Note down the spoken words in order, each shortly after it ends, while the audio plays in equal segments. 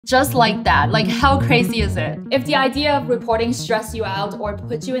Just like that. Like, how crazy is it? If the idea of reporting stressed you out or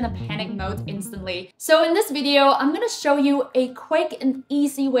put you in a panic mode instantly. So in this video, I'm gonna show you a quick and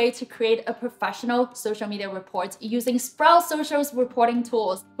easy way to create a professional social media report using Sprout Social's reporting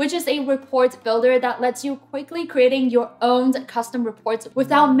tools, which is a report builder that lets you quickly creating your own custom reports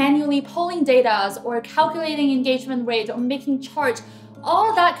without manually pulling data or calculating engagement rate or making charts.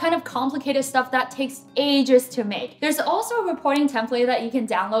 All that kind of complicated stuff that takes ages to make. There's also a reporting template that you can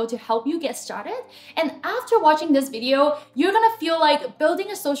download to help you get started. And after watching this video, you're gonna feel like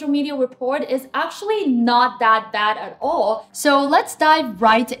building a social media report is actually not that bad at all. So let's dive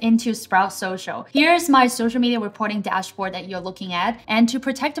right into Sprout Social. Here's my social media reporting dashboard that you're looking at. And to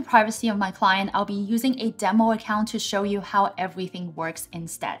protect the privacy of my client, I'll be using a demo account to show you how everything works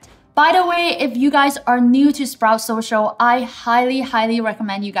instead. By the way, if you guys are new to Sprout Social, I highly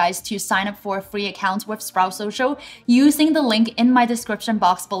recommend you guys to sign up for a free account with Sprout Social using the link in my description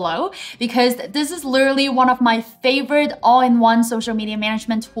box below, because this is literally one of my favorite all-in-one social media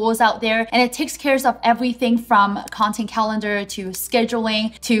management tools out there, and it takes care of everything from content calendar to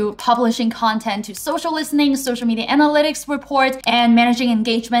scheduling to publishing content to social listening, social media analytics reports, and managing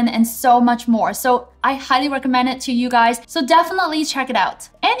engagement, and so much more. So I highly recommend it to you guys, so definitely check it out.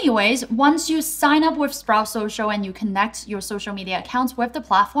 Anyways, once you sign up with Sprout Social and you connect your social media accounts with the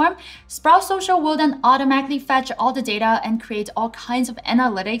platform, Sprout Social will then automatically fetch all the data and create all kinds of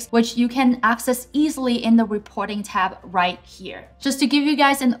analytics, which you can access easily in the reporting tab right here. Just to give you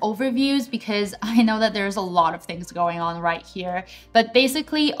guys an overview, because I know that there's a lot of things going on right here, but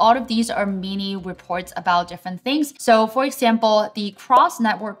basically all of these are mini reports about different things. So for example, the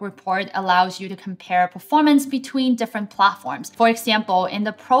cross-network report allows you to compare performance between different platforms. For example, in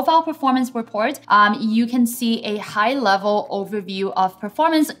the profile performance report, you can see a high-level overview of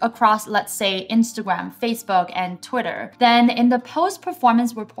performance across, let's say, Instagram, Facebook, and Twitter. Then in the post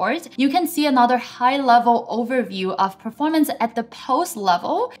performance report, you can see another high-level overview of performance at the post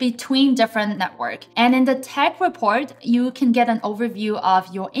level between different networks. And in the tag report, you can get an overview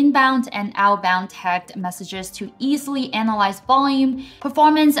of your inbound and outbound tagged messages to easily analyze volume,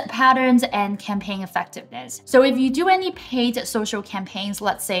 performance patterns, and campaign effectiveness. So if you do any paid social campaigns,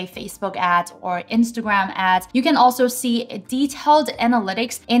 let's say Facebook ads or Instagram ads, you can also see detailed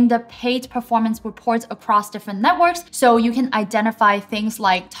analytics in the paid performance reports across different networks. So you can identify things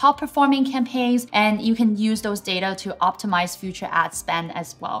like top performing campaigns, and you can use those data to optimize future ad spend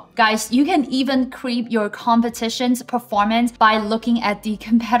as well. Guys, you can even creep your competition's performance by looking at the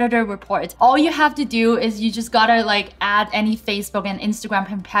competitor report. All you have to do is you just gotta add any Facebook and Instagram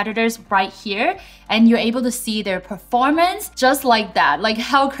competitors right here, and you're able to see their performance just like that. Like,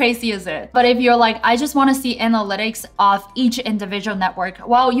 how crazy is it? But if you're like, I just want to see analytics of each individual network,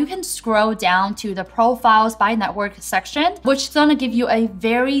 well, you can scroll down to the profiles by network section, which is gonna give you a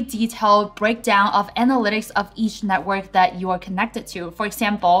very detailed breakdown of analytics of each network that you are connected to. For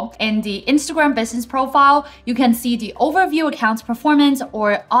example, in the Instagram business profile, you can see the overview accounts performance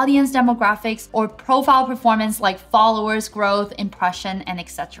or audience demographics or profile performance like followers, growth, impression, and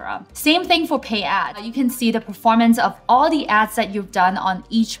etc. Same thing for pay ad. You can see the performance of all the ads that you've done on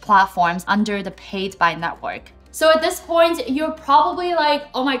each platforms under the paid by network. So at this point, you're probably like,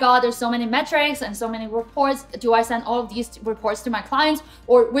 oh my God, there's so many metrics and so many reports. Do I send all of these reports to my clients,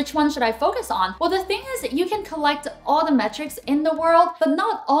 or which one should I focus on? Well, the thing is, you can collect all the metrics in the world, but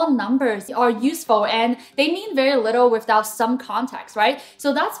not all numbers are useful and they mean very little without some context, right?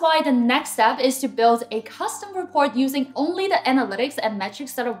 So that's why the next step is to build a custom report using only the analytics and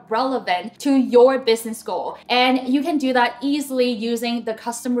metrics that are relevant to your business goal. And you can do that easily using the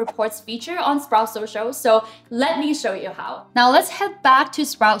custom reports feature on Sprout Social. So let me show you how. Now let's head back to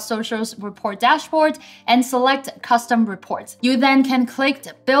Sprout Social's report dashboard and select custom reports. You then can click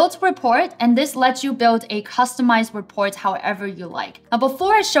build report, and this lets you build a customized report however you like. Now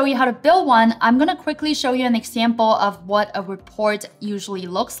before I show you how to build one, I'm gonna quickly show you an example of what a report usually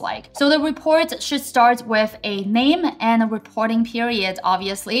looks like. So the report should start with a name and a reporting period,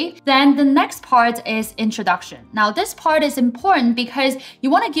 obviously. Then the next part is introduction. Now this part is important because you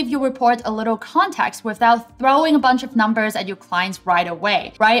want to give your report a little context without throwing a bunch of numbers at your clients right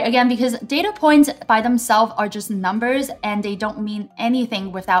away, right? Again, because data points by themselves are just numbers and they don't mean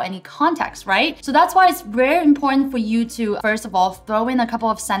anything without any context, right? So that's why it's very important for you to, first of all, throw in a couple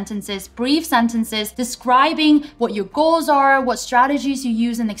of sentences, brief sentences, describing what your goals are, what strategies you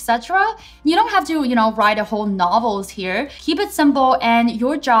use, and etc. You don't have to, write a whole novels here. Keep it simple, and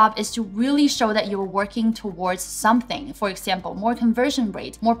your job is to really show that you're working towards something. For example, more conversion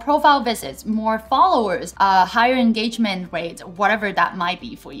rate, more profile visits, more followers, a higher engagement rate, whatever that might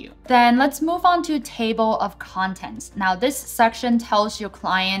be for you. Then let's move on to table of contents. Now this section tells your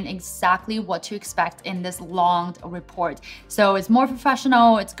client exactly what to expect in this long report. So it's more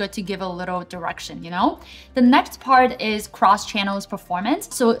professional, it's good to give a little direction, you know? The next part is cross-channels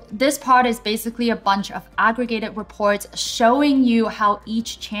performance. So this part is basically a bunch of aggregated reports showing you how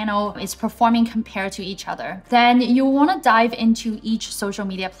each channel is performing compared to each other. Then you want to dive into each social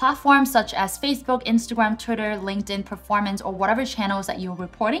media platform such as Facebook, Instagram, Twitter, LinkedIn performance, or whatever channels that you're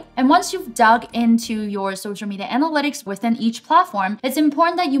reporting. And once you've dug into your social media analytics within each platform, it's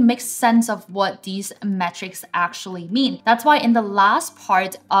important that you make sense of what these metrics actually mean. That's why in the last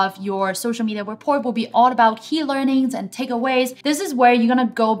part of your social media report will be all about key learnings and takeaways. This is where you're going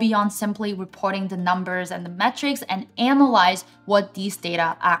to go beyond simply reporting the numbers and the metrics and analyze what these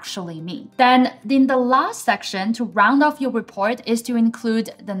data actually mean. Then in the last section, to round off your report, is to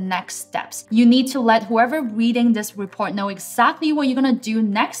include the next steps. You need to let whoever reading this report know exactly what you're gonna do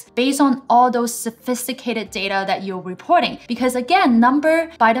next based on all those sophisticated data that you're reporting. Because again,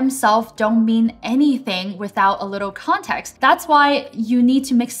 number by themselves don't mean anything without a little context. That's why you need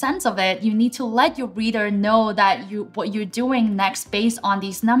to make sense of it. You need to let your reader know that what you're doing next based on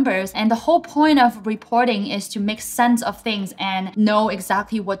these numbers. And the whole point of reporting is to make sense of things and know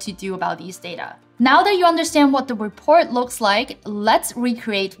exactly what to do about these data. Now that you understand what the report looks like, let's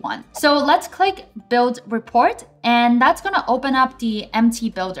recreate one. So let's click Build Report, and that's gonna open up the empty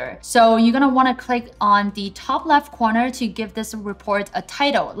builder. So you're gonna wanna click on the top left corner to give this report a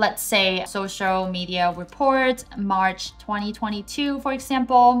title. Let's say Social Media Report, March 2022, for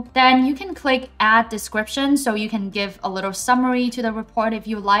example. Then you can click Add Description, so you can give a little summary to the report if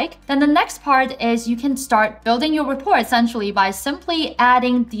you like. Then the next part is you can start building your report essentially by simply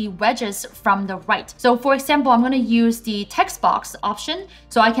adding the wedges from the right. So for example, I'm gonna use the text box option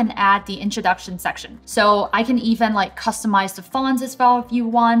so I can add the introduction section. So I can even like customize the fonts as well if you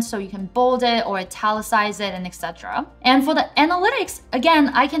want, so you can bold it or italicize it and etc. And for the analytics, again,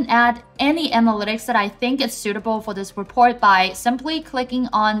 I can add any analytics that I think is suitable for this report by simply clicking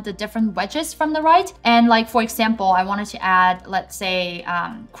on the different wedges from the right. And like, for example, I wanted to add, let's say,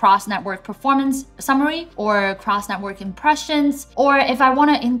 cross-network performance summary or cross-network impressions. Or if I want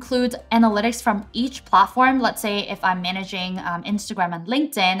to include analytics from each platform, let's say if I'm managing Instagram and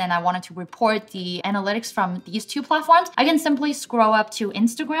LinkedIn and I wanted to report the analytics from these two platforms, I can simply scroll up to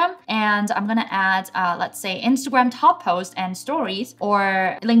Instagram and I'm gonna add, let's say, Instagram top post and stories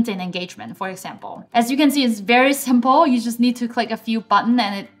or LinkedIn engagement, for example. As you can see, it's very simple. You just need to click a few buttons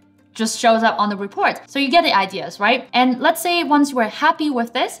and it just shows up on the report. So you get the ideas, right? And let's say once you are happy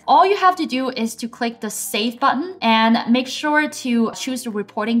with this, all you have to do is to click the save button and make sure to choose the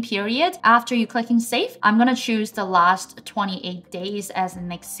reporting period. After you clicking save, I'm gonna choose the last 28 days as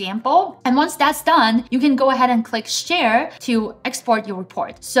an example. And once that's done, you can go ahead and click share to export your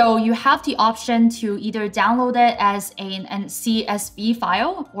report. So you have the option to either download it as an CSV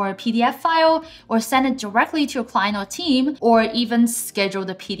file or a PDF file, or send it directly to your client or team, or even schedule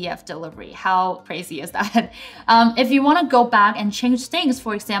the PDF delivery. How crazy is that? If you want to go back and change things,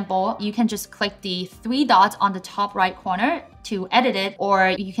 for example, you can just click the three dots on the top right corner to edit it,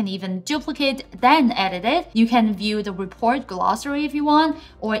 or you can even duplicate, then edit it. You can view the report glossary if you want,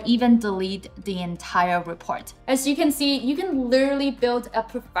 or even delete the entire report. As you can see, you can literally build a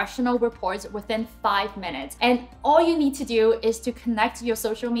professional report within 5 minutes. And all you need to do is to connect your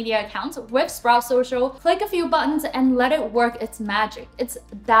social media accounts with Sprout Social, click a few buttons and let it work its magic. It's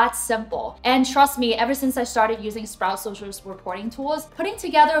that simple. And trust me, ever since I started using Sprout Social's reporting tools, putting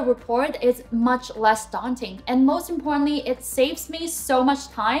together a report is much less daunting. And most importantly, it saves me so much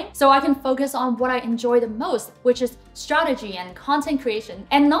time so I can focus on what I enjoy the most, which is strategy and content creation.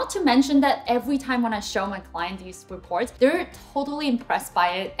 And not to mention that every time when I show my client these reports, they're totally impressed by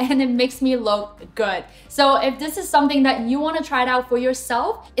it and it makes me look good. So if this is something that you want to try it out for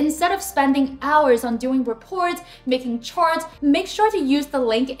yourself, instead of spending hours on doing reports, making charts, make sure to use the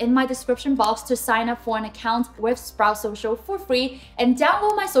link in my description box to sign up for an account with Sprout Social for free and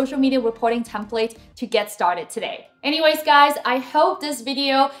download my social media reporting template to get started today. Anyways, guys, I hope this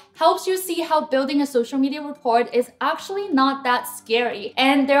video helps you see how building a social media report is actually not that scary.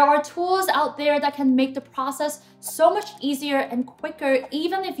 And there are tools out there that can make the process so much easier and quicker,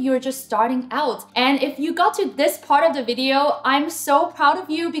 even if you're just starting out. And if you got to this part of the video, I'm so proud of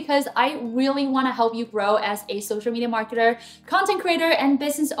you because I really want to help you grow as a social media marketer, content creator, and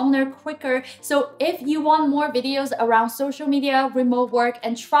business owner quicker. So if you want more videos around social media, remote work,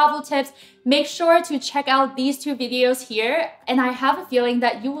 and travel tips, make sure to check out these 2 videos here, and I have a feeling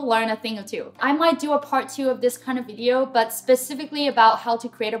that you will learn a thing or two. I might do a part 2 of this kind of video, but specifically about how to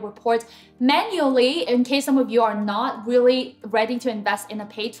create a report manually in case some of you are not really ready to invest in a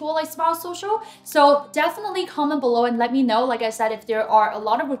paid tool like Smart Social. So definitely comment below and let me know. Like I said, if there are a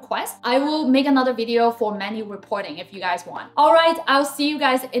lot of requests, I will make another video for manual reporting if you guys want. All right, I'll see you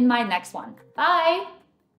guys in my next one. Bye!